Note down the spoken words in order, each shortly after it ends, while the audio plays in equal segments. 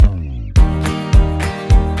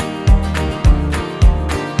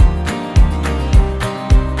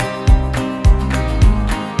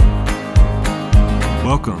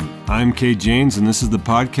I'm Kay Janes, and this is the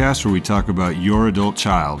podcast where we talk about your adult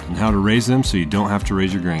child and how to raise them so you don't have to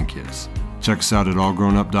raise your grandkids. Check us out at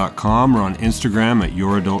allgrownup.com or on Instagram at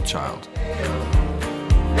youradultchild.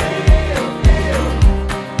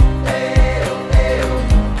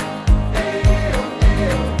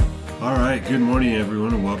 All right, good morning,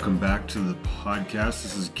 everyone, and welcome back to the podcast.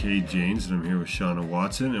 This is Kay Janes, and I'm here with Shauna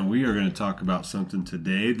Watson, and we are going to talk about something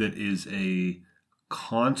today that is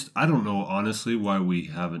I don't know, honestly, why we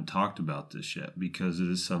haven't talked about this yet, because it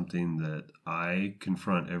is something that I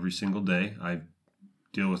confront every single day. I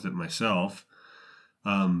deal with it myself,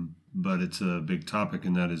 but it's a big topic,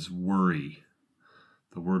 and that is worry.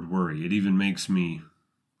 The word worry. It even makes me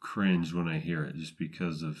cringe when I hear it, just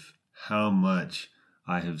because of how much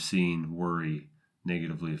I have seen worry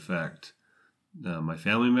negatively affect my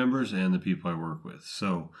family members and the people I work with.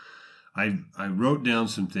 So I wrote down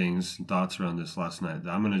some things and thoughts around this last night.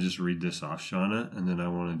 I'm going to just read this off, Shauna, and then I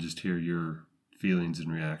want to just hear your feelings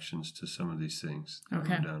and reactions to some of these things that I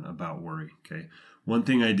wrote down about worry. Okay. One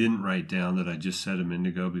thing I didn't write down that I just said a minute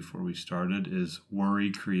ago before we started is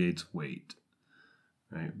worry creates weight.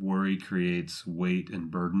 Right? Worry creates weight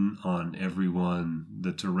and burden on everyone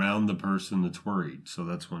that's around the person that's worried. So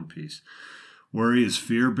that's one piece. Worry is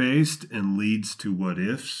fear-based and leads to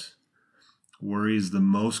what-ifs. Worry is the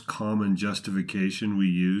most common justification we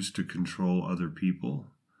use to control other people.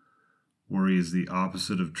 Worry is the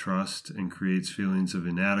opposite of trust and creates feelings of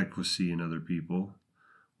inadequacy in other people.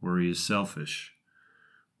 Worry is selfish.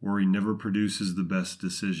 Worry never produces the best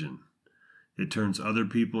decision. It turns other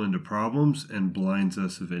people into problems and blinds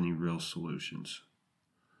us of any real solutions.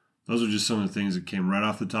 Those are just some of the things that came right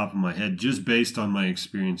off the top of my head, just based on my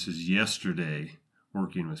experiences yesterday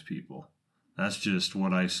working with people. That's just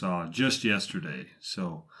what I saw just yesterday.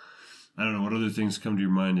 So I don't know, what other things come to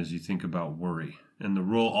your mind as you think about worry and the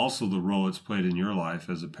role it's played in your life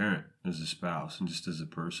as a parent, as a spouse, and just as a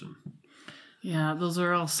person. Yeah, those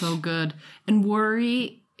are all so good. And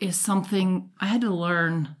worry is something I had to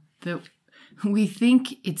learn that we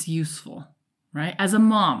think it's useful, right? As a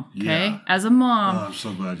mom, okay? Yeah. As a mom. Oh, I'm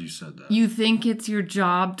so glad you said that. You think it's your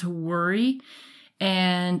job to worry,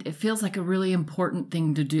 and it feels like a really important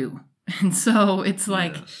thing to do. And so it's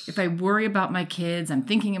like, yes. If I worry about my kids, I'm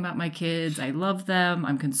thinking about my kids, I love them,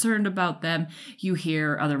 I'm concerned about them. You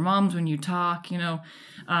hear other moms when you talk,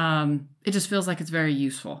 it just feels like it's very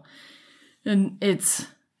useful. And it's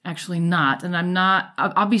actually not. And I'm not,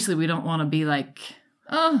 obviously we don't want to be like,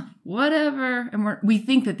 oh, whatever. And we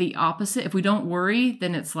think that the opposite, if we don't worry,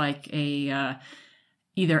 then it's like a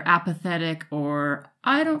either apathetic or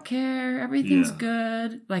I don't care, everything's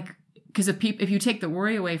good. Like, because if you take the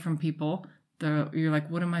worry away from people, you're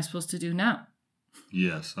like, what am I supposed to do now?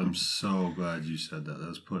 Yes, I'm so glad you said that. That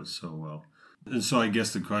was put so well. And so I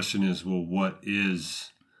guess the question is, well, what is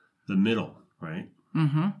the middle, right?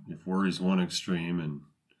 Mm-hmm. If worry is one extreme and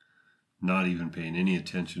not even paying any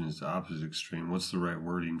attention is the opposite extreme, what's the right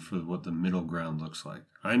wording for what the middle ground looks like?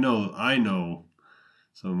 I know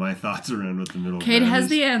some of my thoughts around what the middle ground is. Kate has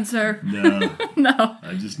the answer. No. No.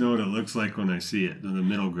 I just know what it looks like when I see it, the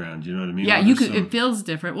middle ground. You know what I mean? Yeah, it feels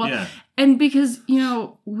different. Well, yeah. And because, I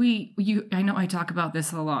know I talk about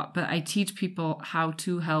this a lot, but I teach people how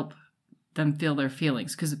to help them feel their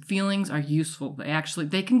feelings, because feelings are useful.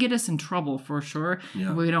 They can get us in trouble for sure.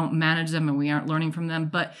 Yeah. If we don't manage them and we aren't learning from them.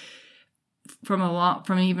 But from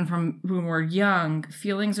when we're young,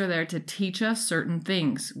 feelings are there to teach us certain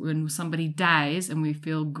things. When somebody dies and we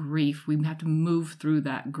feel grief, we have to move through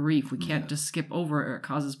that grief. We can't just skip over it, or it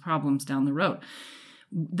causes problems down the road.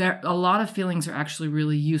 A lot of feelings are actually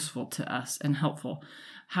really useful to us and helpful.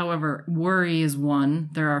 However, worry is one.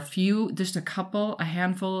 There are a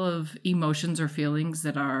handful of emotions or feelings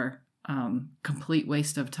that are complete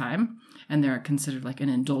waste of time, and they're considered like an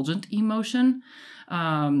indulgent emotion.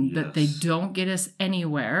 That they don't get us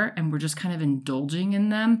anywhere, and we're just kind of indulging in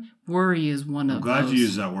them. Worry is one of those. I'm glad you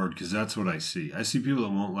used that word, because that's what I see. I see people that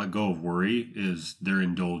won't let go of worry is they're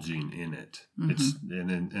indulging in it. Mm-hmm.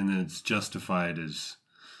 And then it's justified as,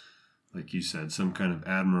 like you said, some kind of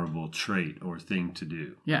admirable trait or thing to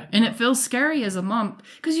do. Yeah, and it feels scary as a mom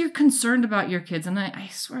because you're concerned about your kids, and I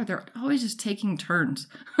swear they're always just taking turns.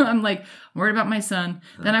 I'm like, I'm worried about my son,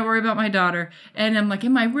 then I worry about my daughter, and I'm like,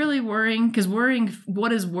 am I really worrying? Because what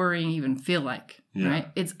does worrying even feel like? Yeah.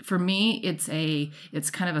 Right? For me, it's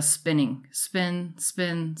kind of a spin,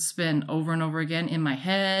 over and over again in my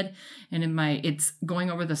head, and it's going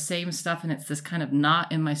over the same stuff, and it's this kind of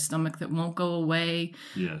knot in my stomach that won't go away.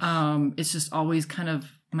 Yes. It's just always kind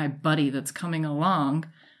of my buddy that's coming along.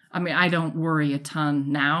 I mean, I don't worry a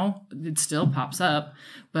ton now. It still pops up,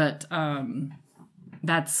 but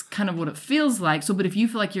That's kind of what it feels like. So, but if you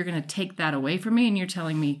feel like you're going to take that away from me and you're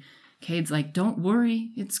telling me, Cade's like, don't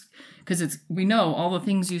worry. It's because we know all the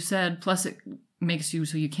things you said, plus it makes you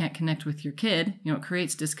so you can't connect with your kid. It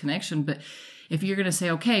creates disconnection. But if you're going to say,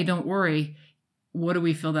 okay, don't worry, what do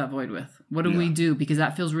we fill that void with? What do we do? Because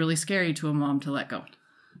that feels really scary to a mom to let go.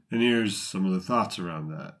 And here's some of the thoughts around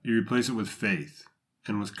that. You replace it with faith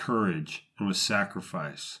and with courage and with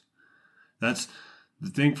sacrifice. That's the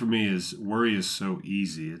thing for me is worry is so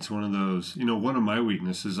easy. It's one of those, one of my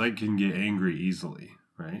weaknesses, I can get angry easily,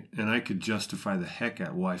 right? And I could justify the heck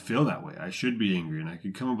out, well, I feel that way. I should be angry. And I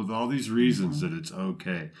could come up with all these reasons that it's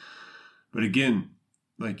okay. But again,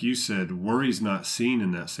 like you said, worry's not seen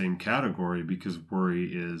in that same category because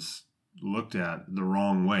worry is looked at the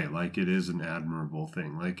wrong way, like it is an admirable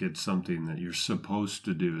thing, like it's something that you're supposed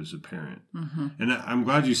to do as a parent. And I'm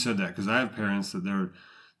glad you said that, because I have parents that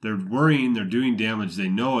they're worrying, they're doing damage, they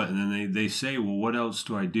know it, and then they say, well, what else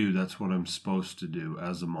do I do? That's what I'm supposed to do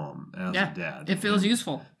as a mom, as a dad. It feels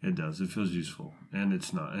useful. It does. It feels useful. And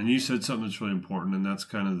it's not. And you said something that's really important, and that's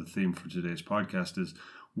kind of the theme for today's podcast is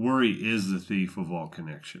worry is the thief of all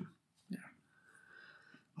connection.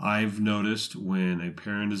 I've noticed when a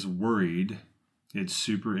parent is worried, it's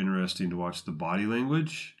super interesting to watch the body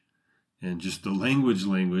language and just the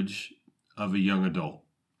language of a young adult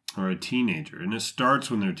or a teenager. And it starts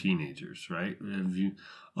when they're teenagers, right?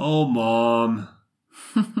 Oh, mom.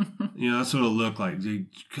 That's what it'll look like.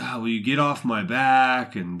 God, will you get off my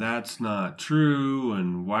back? And that's not true.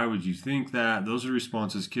 And why would you think that? Those are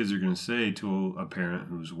responses kids are going to say to a parent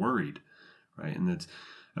who's worried, right?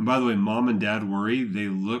 And by the way, mom and dad worry, they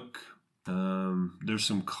look, there's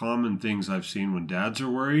some common things I've seen when dads are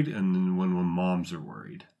worried and then when moms are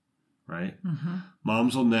worried, right?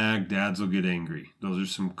 Moms will nag, dads will get angry. Those are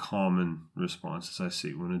some common responses I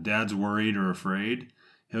see. When a dad's worried or afraid,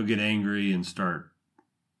 he'll get angry and start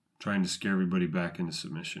trying to scare everybody back into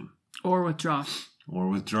submission. Or withdraw.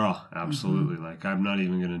 Absolutely. Like, I'm not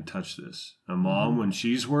even going to touch this. A mom, when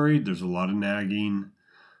she's worried, there's a lot of nagging,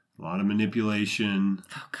 a lot of manipulation.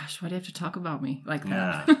 Oh gosh, why do you have to talk about me like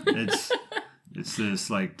that? Yeah, it's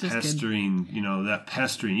this like just pestering, that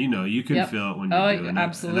pestering. You can feel it when you're doing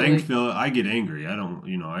absolutely. it. And I can feel it. I get angry. I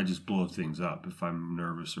don't, I just blow things up if I'm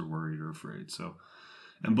nervous or worried or afraid. So,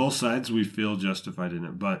 and both sides we feel justified in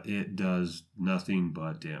it, but it does nothing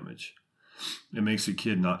but damage. It makes a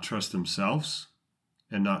kid not trust themselves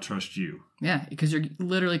and not trust you. Yeah, because you're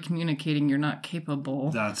literally communicating you're not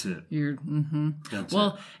capable. That's it. That's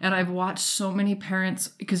it. And I've watched so many parents,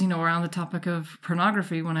 because, we're on the topic of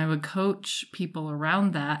pornography, when I would coach people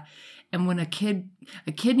around that, and when a kid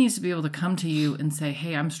needs to be able to come to you and say,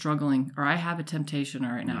 hey, I'm struggling, or I have a temptation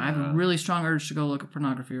right now. I have a really strong urge to go look at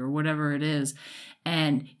pornography or whatever it is.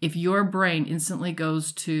 And if your brain instantly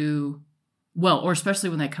goes to, or especially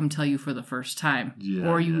when they come tell you for the first time,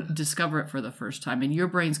 or you discover it for the first time, and your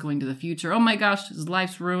brain's going to the future. Oh my gosh, his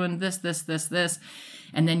life's ruined, this.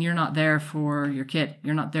 And then you're not there for your kid.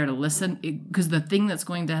 You're not there to listen. Because the thing that's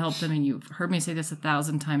going to help them, and you've heard me say this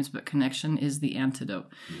 1,000 times, but connection is the antidote.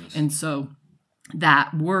 Yes. And so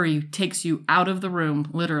that worry takes you out of the room,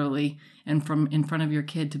 literally, and from in front of your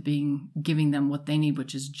kid to giving them what they need,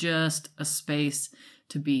 which is just a space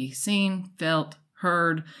to be seen, felt,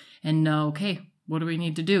 heard, and know, okay, what do we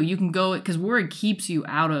need to do? You can go, because worry keeps you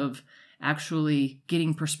out of actually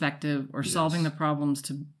getting perspective or solving the problems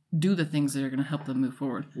to do the things that are going to help them move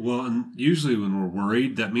forward. Well, and usually when we're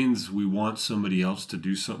worried, that means we want somebody else to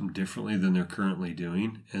do something differently than they're currently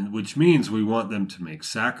doing, and which means we want them to make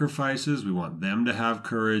sacrifices. We want them to have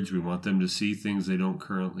courage. We want them to see things they don't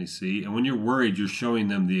currently see. And when you're worried, you're showing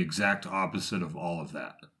them the exact opposite of all of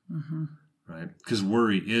that, right? Because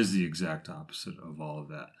worry is the exact opposite of all of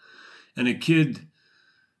that. And a kid,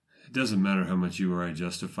 it doesn't matter how much you or I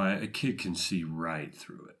justify it, a kid can see right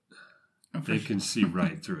through it. They can see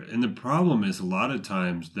right through it. And the problem is a lot of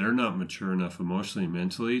times they're not mature enough emotionally and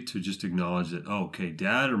mentally to just acknowledge that,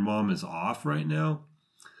 dad or mom is off right now.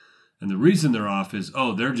 And the reason they're off is,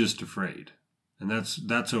 they're just afraid. And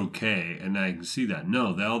that's okay. And I can see that.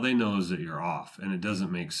 No, all they know is that you're off and it doesn't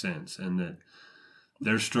make sense. And that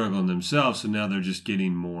they're struggling themselves. So now they're just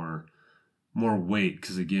getting more weight,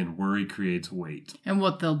 because again, worry creates weight. And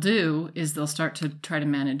what they'll do is they'll start to try to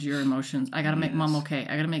manage your emotions. I got to make mom okay.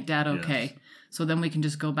 I got to make dad okay. Yes. So then we can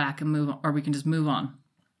just go back and move on, or we can just move on.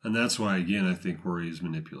 And that's why, again, I think worry is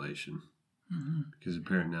manipulation. Because a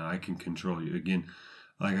parent now, I can control you. Again,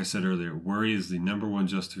 like I said earlier, worry is the number one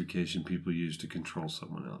justification people use to control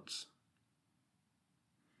someone else.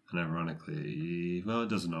 And ironically, it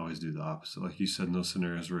doesn't always do the opposite. Like you said, in those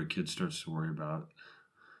scenarios where a kid starts to worry about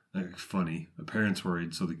Like, funny. The parent's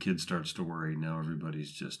worried, so the kid starts to worry. Now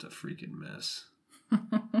everybody's just a freaking mess.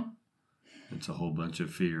 It's a whole bunch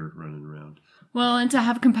of fear running around. Well, and to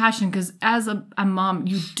have compassion, because as a mom,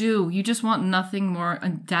 you just want nothing more,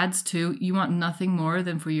 and dads too, you want nothing more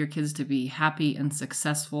than for your kids to be happy and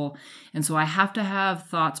successful. And so I have to have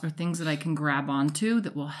thoughts or things that I can grab onto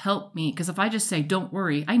that will help me. Because if I just say, don't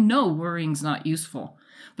worry, I know worrying's not useful.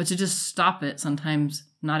 But to just stop it, sometimes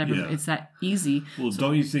not everybody, it's that easy. Well,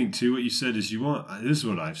 don't you think, too, what you said is this is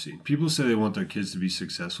what I've seen. People say they want their kids to be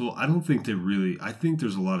successful. I don't think I think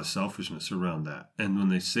there's a lot of selfishness around that. And when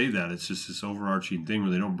they say that, it's just this overarching thing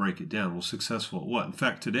where they don't break it down. Well, successful at what? In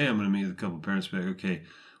fact, today I'm going to meet with a couple of parents and be like, okay,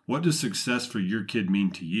 what does success for your kid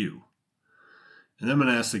mean to you? And then I'm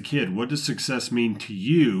going to ask the kid, what does success mean to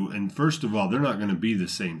you? And first of all, they're not going to be the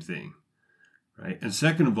same thing. Right? And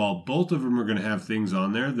second of all, both of them are going to have things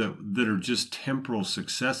on there that are just temporal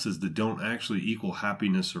successes that don't actually equal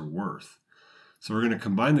happiness or worth. So we're going to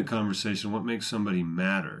combine the conversation, what makes somebody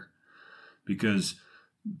matter. Because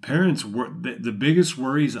parents, the biggest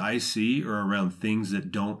worries I see are around things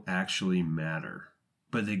that don't actually matter.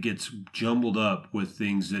 But it gets jumbled up with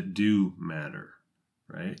things that do matter.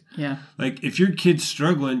 Right? Yeah. Like, if your kid's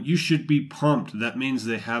struggling, you should be pumped. That means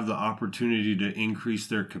they have the opportunity to increase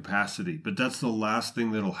their capacity. But that's the last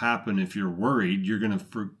thing that'll happen if you're worried. You're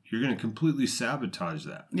gonna completely sabotage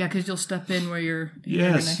that. Yeah, because you'll step in where you're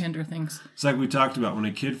going to hinder things. It's like we talked about. When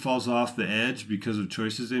a kid falls off the edge because of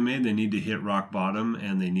choices they made, they need to hit rock bottom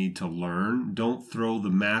and they need to learn. Don't throw the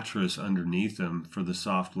mattress underneath them for the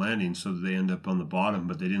soft landing so that they end up on the bottom,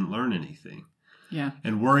 but they didn't learn anything. Yeah.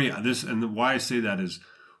 And why I say that is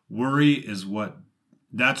worry is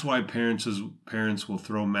that's why parents will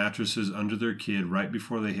throw mattresses under their kid right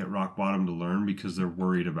before they hit rock bottom to learn, because they're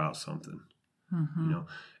worried about something. Mm-hmm.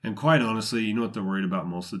 And quite honestly, you know what they're worried about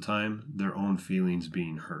most of the time? Their own feelings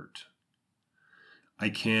being hurt. I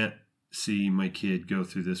can't see my kid go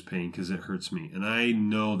through this pain because it hurts me. And I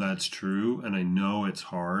know that's true, and I know it's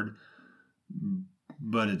hard,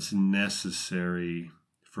 but it's necessary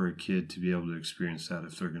for a kid to be able to experience that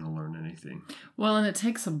if they're going to learn anything. Well, and it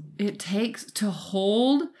takes to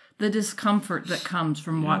hold the discomfort that comes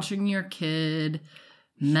from watching your kid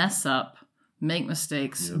mess up, make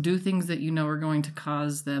mistakes, do things that you know are going to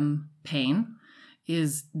cause them pain. You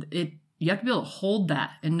have to be able to hold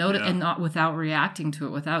that and note it, and not without reacting to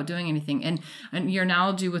it, without doing anything. And your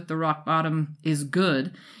analogy with the rock bottom is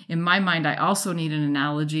good. In my mind, I also need an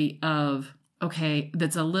analogy of, okay,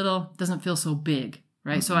 that's doesn't feel so big.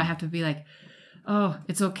 Right. Mm-hmm. So I have to be like, oh,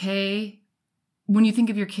 it's okay. When you think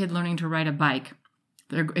of your kid learning to ride a bike,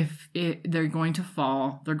 they're going to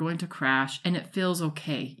fall, they're going to crash, and it feels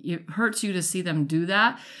okay. It hurts you to see them do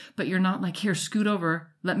that, but you're not like, here, scoot over,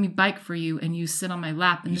 let me bike for you, and you sit on my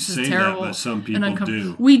lap, and this is terrible. That, but some people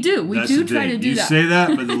do. We do. We do try to do that. You say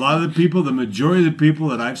that, but a lot of the people, the majority of the people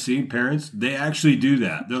that I've seen, parents, they actually do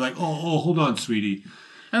that. They're like, oh, hold on, sweetie.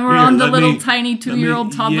 And we're on the little tiny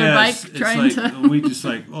 2-year-old toddler bike trying to... we just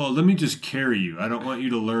like, let me just carry you. I don't want you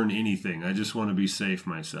to learn anything. I just want to be safe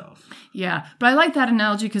myself. Yeah. But I like that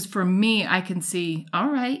analogy because for me, I can see, all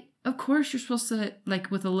right, of course you're supposed to, like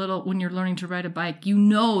with when you're learning to ride a bike, you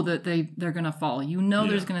know that they're going to fall. You know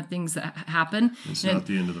there's going to things that happen. It's not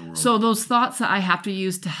the end of the world. So those thoughts that I have to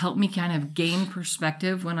use to help me kind of gain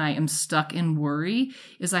perspective when I am stuck in worry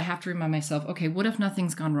is I have to remind myself, okay, what if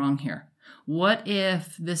nothing's gone wrong here? What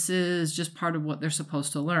if this is just part of what they're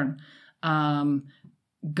supposed to learn?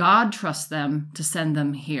 God trusts them to send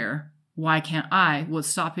them here. Why can't I? What's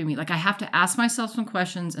stopping me? Like, I have to ask myself some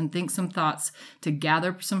questions and think some thoughts to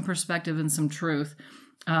gather some perspective and some truth.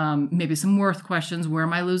 Maybe some worth questions. Where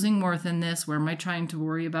am I losing worth in this? Where am I trying to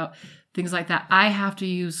worry about? Things like that. I have to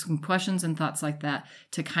use some questions and thoughts like that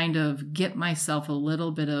to kind of get myself a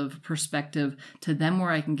little bit of perspective to then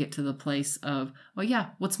where I can get to the place of, oh yeah,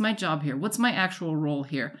 what's my job here? What's my actual role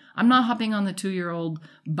here? I'm not hopping on the 2-year-old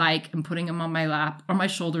bike and putting them on my lap or my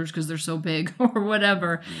shoulders because they're so big or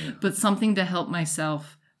whatever, but something to help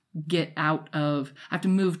myself get out of, I have to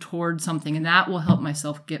move towards something, and that will help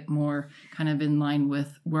myself get more kind of in line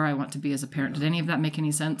with where I want to be as a parent. Did any of that make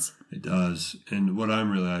any sense? It does. And what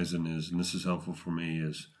I'm realizing is, and this is helpful for me,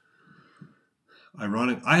 is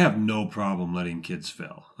ironic. I have no problem letting kids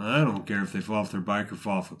fail. I don't care if they fall off their bike or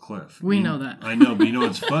fall off a cliff. We know that. I know, but you know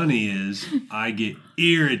what's funny is I get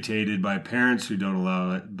irritated by parents who don't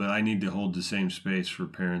allow it, but I need to hold the same space for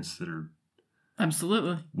parents that are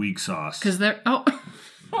absolutely weak sauce. Because they're, oh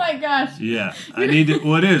my gosh. Yeah. I need to,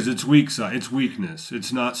 well, it is. It's weak sauce. It's weakness.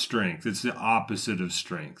 It's not strength. It's the opposite of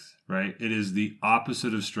strength, right? It is the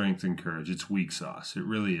opposite of strength and courage. It's weak sauce. It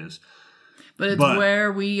really is. But it's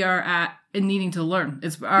where we are at and needing to learn.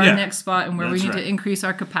 It's our next spot and where we need to increase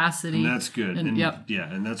our capacity. And that's good.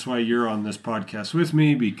 And that's why you're on this podcast with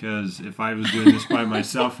me, because if I was doing this by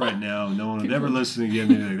myself right now, no one would ever listen again.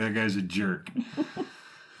 They'd be like, that guy's a jerk.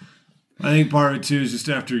 I think part of it, too, is just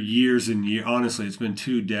after years and years. Honestly, it's been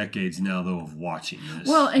 2 decades now, though, of watching this.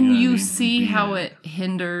 Well, and you see how it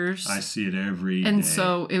hinders. I see it every day. And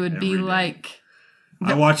so it would be like...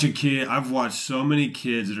 I watch a kid. I've watched so many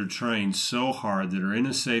kids that are trying so hard, that are in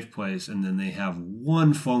a safe place, and then they have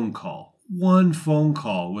one phone call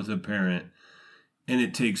with a parent, and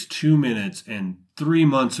it takes 2 minutes, and 3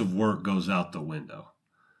 months of work goes out the window.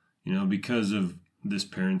 Because of this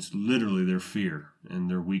parent's literally their fear and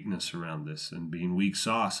their weakness around this, and being weak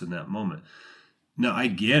sauce in that moment. Now, I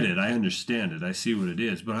get it. I understand it. I see what it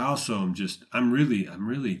is. But I also I'm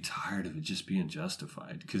really tired of it just being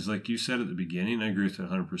justified. Because like you said at the beginning, I agree with it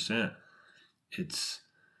 100%. It's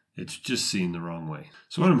just seen the wrong way.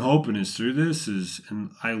 So what I'm hoping is through this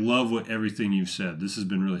and I love everything you've said. This has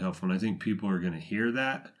been really helpful. And I think people are going to hear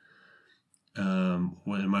that. And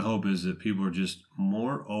my hope is that people are just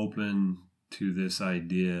more open to this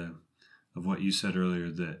idea of what you said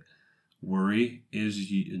earlier, that worry is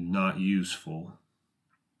not useful.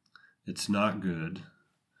 It's not good,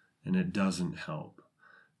 and it doesn't help,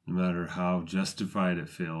 no matter how justified it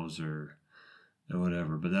feels or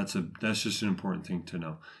whatever. But that's just an important thing to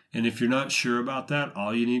know. And if you're not sure about that,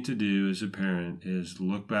 all you need to do as a parent is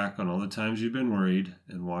look back on all the times you've been worried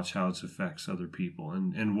and watch how it affects other people,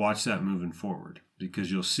 and watch that moving forward,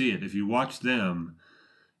 because you'll see it. If you watch them,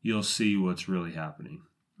 you'll see what's really happening.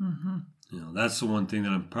 Mm-hmm. That's the one thing that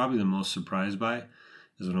I'm probably the most surprised by,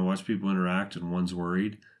 is when I watch people interact and one's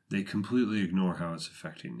worried, they completely ignore how it's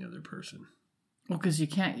affecting the other person. Well, because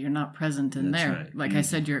you're not present in there. Right. Like I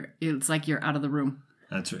said, it's like you're out of the room.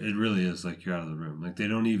 That's right. It really is like you're out of the room. Like they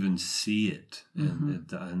don't even see it.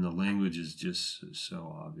 Mm-hmm. And the language is just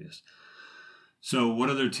so obvious. So what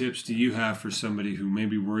other tips do you have for somebody who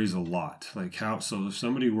maybe worries a lot? So if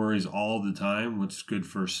somebody worries all the time, what's good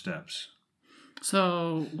first steps?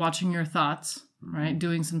 So watching your thoughts, right?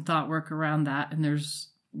 Doing some thought work around that. And there's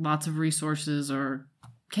lots of resources, or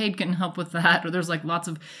Cade can help with that. Or there's lots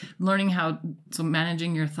of learning so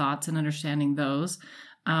managing your thoughts and understanding those.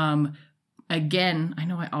 Again, I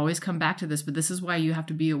know I always come back to this, but this is why you have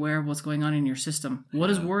to be aware of what's going on in your system. What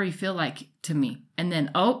does worry feel like to me? And then,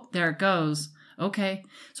 there it goes. Okay.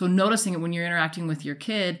 So noticing it when you're interacting with your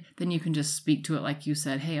kid, then you can just speak to it like you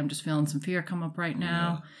said, hey, I'm just feeling some fear come up right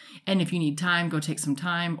now. Yeah. And if you need time, go take some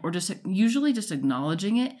time, or usually just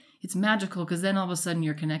acknowledging it. It's magical, because then all of a sudden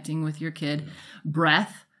you're connecting with your kid.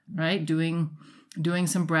 Breath, right? Doing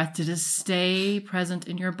some breath to just stay present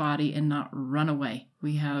in your body and not run away.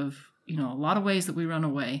 We have, a lot of ways that we run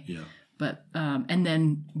away. Yeah. But, and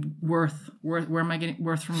then worth, where am I getting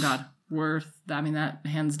worth from God? That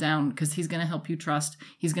hands down, because he's going to help you trust.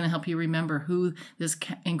 He's going to help you remember who this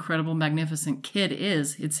incredible, magnificent kid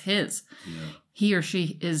is. It's his. Yeah. He or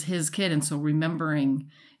she is his kid. And so remembering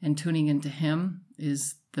and tuning into him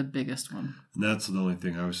is the biggest one. And that's the only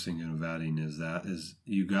thing I was thinking of adding, is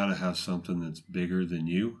you got to have something that's bigger than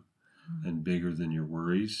you and bigger than your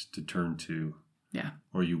worries to turn to. Yeah.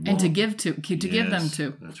 Or you won't. And to give them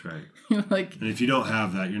to. That's right. And if you don't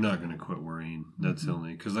have that, you're not going to quit worrying. That's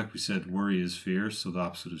only, because like we said, worry is fear. So the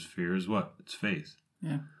opposite of fear is what? It's faith.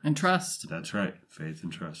 Yeah. And trust. That's right. Faith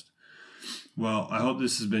and trust. Well, I hope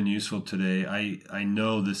this has been useful today. I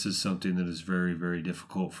know this is something that is very, very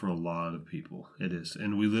difficult for a lot of people. It is.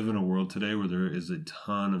 And we live in a world today where there is a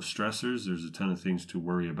ton of stressors. There's a ton of things to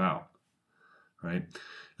worry about. Right?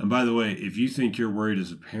 And by the way, if you think you're worried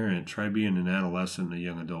as a parent, try being an adolescent and a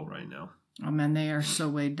young adult right now. Oh, man, they are so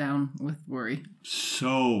weighed down with worry.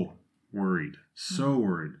 So worried. So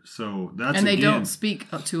worried. So that's, and they don't speak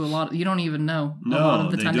to a lot. You don't even know. No, a lot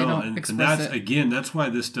of the time they don't express it. Again, that's why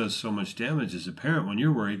this does so much damage as a parent when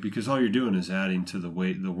you're worried, because all you're doing is adding to the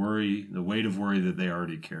weight of worry that they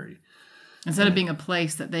already carry. Instead of being a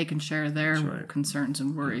place that they can share their concerns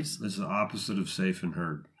and worries. It's the opposite of safe and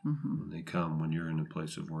heard when they come, when you're in a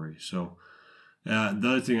place of worry. So the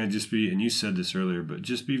other thing and you said this earlier, but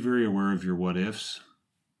just be very aware of your what ifs.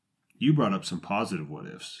 You brought up some positive what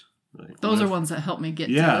ifs. Those are ones that help me get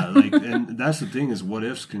to. And that's the thing, is what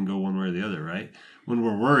ifs can go one way or the other, right? When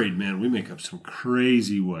we're worried, man, we make up some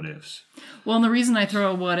crazy what ifs. Well, and the reason I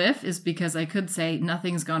throw a what if is because I could say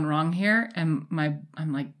nothing's gone wrong here, and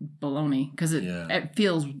I'm like baloney, because it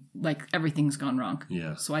feels like everything's gone wrong.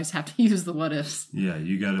 Yeah. So I just have to use the what ifs. Yeah,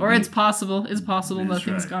 you got to. Or it's possible. It's possible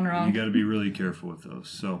nothing's gone wrong. You got to be really careful with those.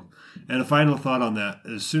 So, and a final thought on that: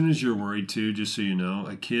 as soon as you're worried too, just so you know,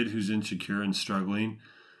 a kid who's insecure and struggling,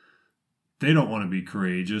 they don't want to be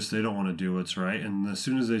courageous. They don't want to do what's right. And as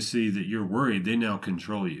soon as they see that you're worried, they now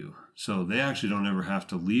control you. So they actually don't ever have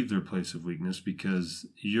to leave their place of weakness because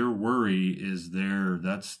your worry is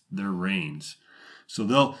that's their reins.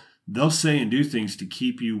 So they'll say and do things to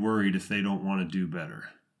keep you worried if they don't want to do better.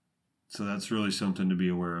 So that's really something to be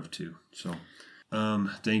aware of too. So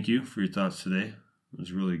thank you for your thoughts today. It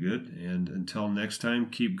was really good. And until next time,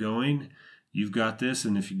 keep going. You've got this.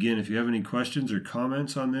 And if you have any questions or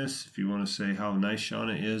comments on this, if you want to say how nice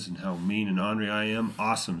Shauna is and how mean and ornery I am,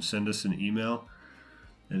 awesome. Send us an email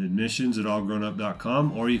at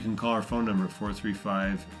admissions@allgrownup.com, or you can call our phone number at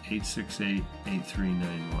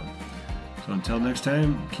 435-868-8391. So until next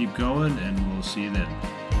time, keep going, and we'll see you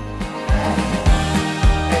then.